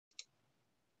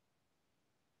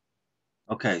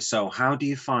Okay, so how do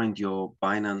you find your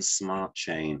Binance Smart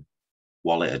Chain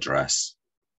wallet address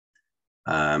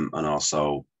and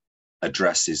also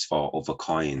addresses for other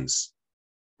coins?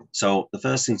 So the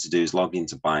first thing to do is log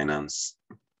into Binance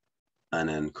and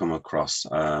then come across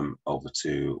over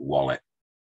to Wallet,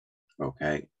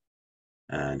 okay,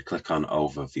 and click on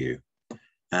Overview.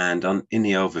 And in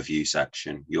the Overview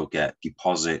section, you'll get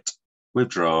Deposit,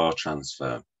 Withdraw,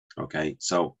 Transfer, okay?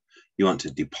 So you want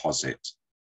to deposit,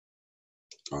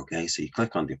 okay? So you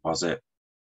click on Deposit,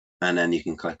 and then you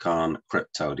can click on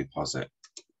Crypto Deposit.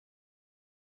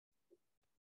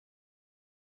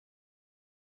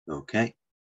 Okay.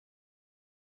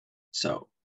 So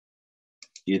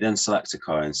you then select a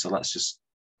coin. So let's just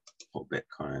put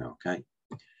Bitcoin, okay?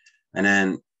 And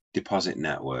then deposit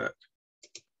network.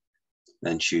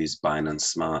 Then choose Binance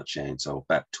Smart Chain, so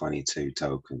BEP22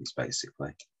 tokens,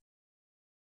 basically.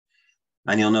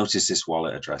 And you'll notice this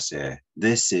wallet address here.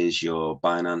 This is your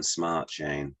Binance Smart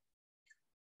Chain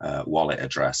wallet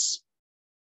address.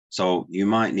 So you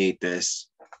might need this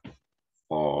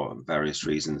for various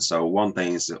reasons. So one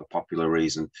thing is a popular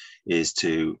reason is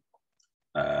to,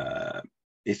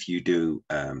 if you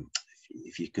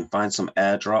can find some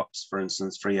airdrops, for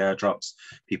instance, free airdrops,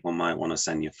 people might want to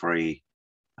send you free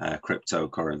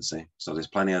cryptocurrency. So there's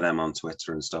plenty of them on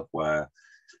Twitter and stuff where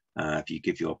if you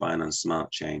give your Binance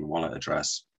Smart Chain wallet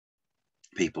address,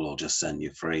 people will just send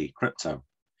you free crypto.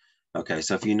 Okay,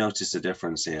 so if you notice the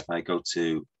difference here, if I go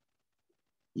to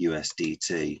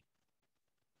USDT,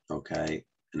 okay,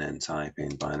 and then type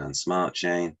in Binance Smart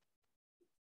Chain,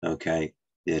 okay,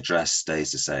 the address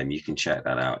stays the same. You can check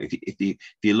that out. If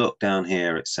you look down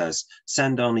here, it says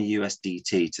send only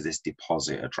USDT to this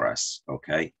deposit address,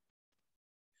 okay?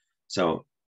 So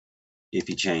if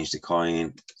you change the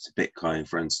coin to Bitcoin,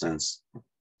 for instance,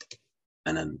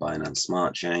 and then Binance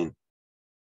Smart Chain,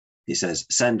 it says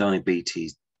send only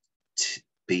BTC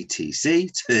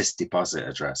to this deposit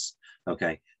address,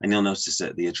 okay? And you'll notice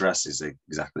that the address is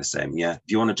exactly the same. Yeah, if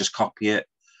you want to just copy it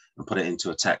and put it into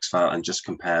a text file and just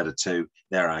compare the two,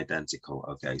 they're identical,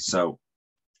 okay? So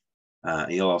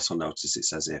you'll also notice it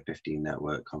says here 15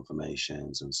 network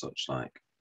confirmations and such like.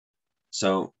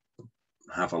 So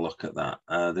have a look at that.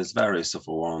 There's various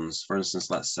other ones. For instance,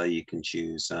 let's say you can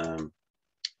choose, so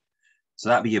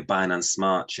that'd be your Binance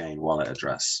Smart Chain wallet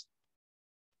address.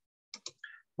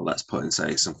 Well, let's put in,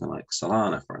 say, something like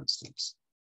Solana, for instance.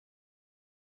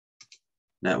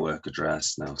 Network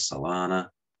address, now Solana.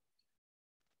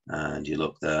 And you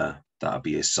look there, that'll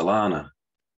be a Solana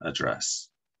address,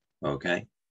 okay?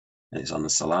 And it's on the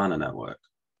Solana network.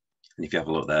 And if you have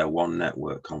a look there, one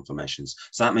network confirmations.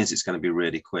 So that means it's going to be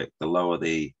really quick. The lower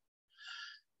the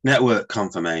network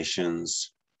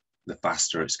confirmations, the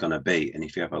faster it's going to be. And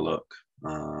if you have a look,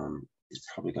 it's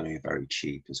probably going to be very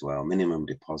cheap as well. Minimum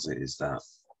deposit is that.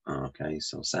 Okay,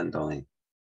 so send only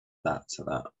that to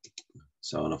that.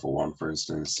 So another one, for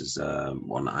instance, is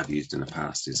one that I've used in the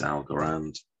past is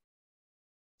Algorand.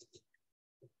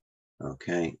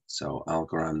 Okay, so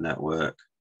Algorand network,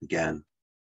 again,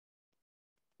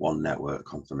 one network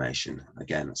confirmation.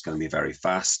 Again, it's going to be very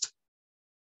fast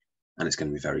and it's going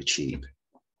to be very cheap.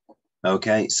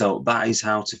 Okay, so that is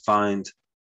how to find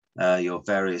your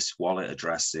various wallet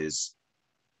addresses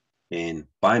in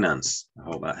Binance. I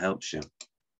hope that helps you.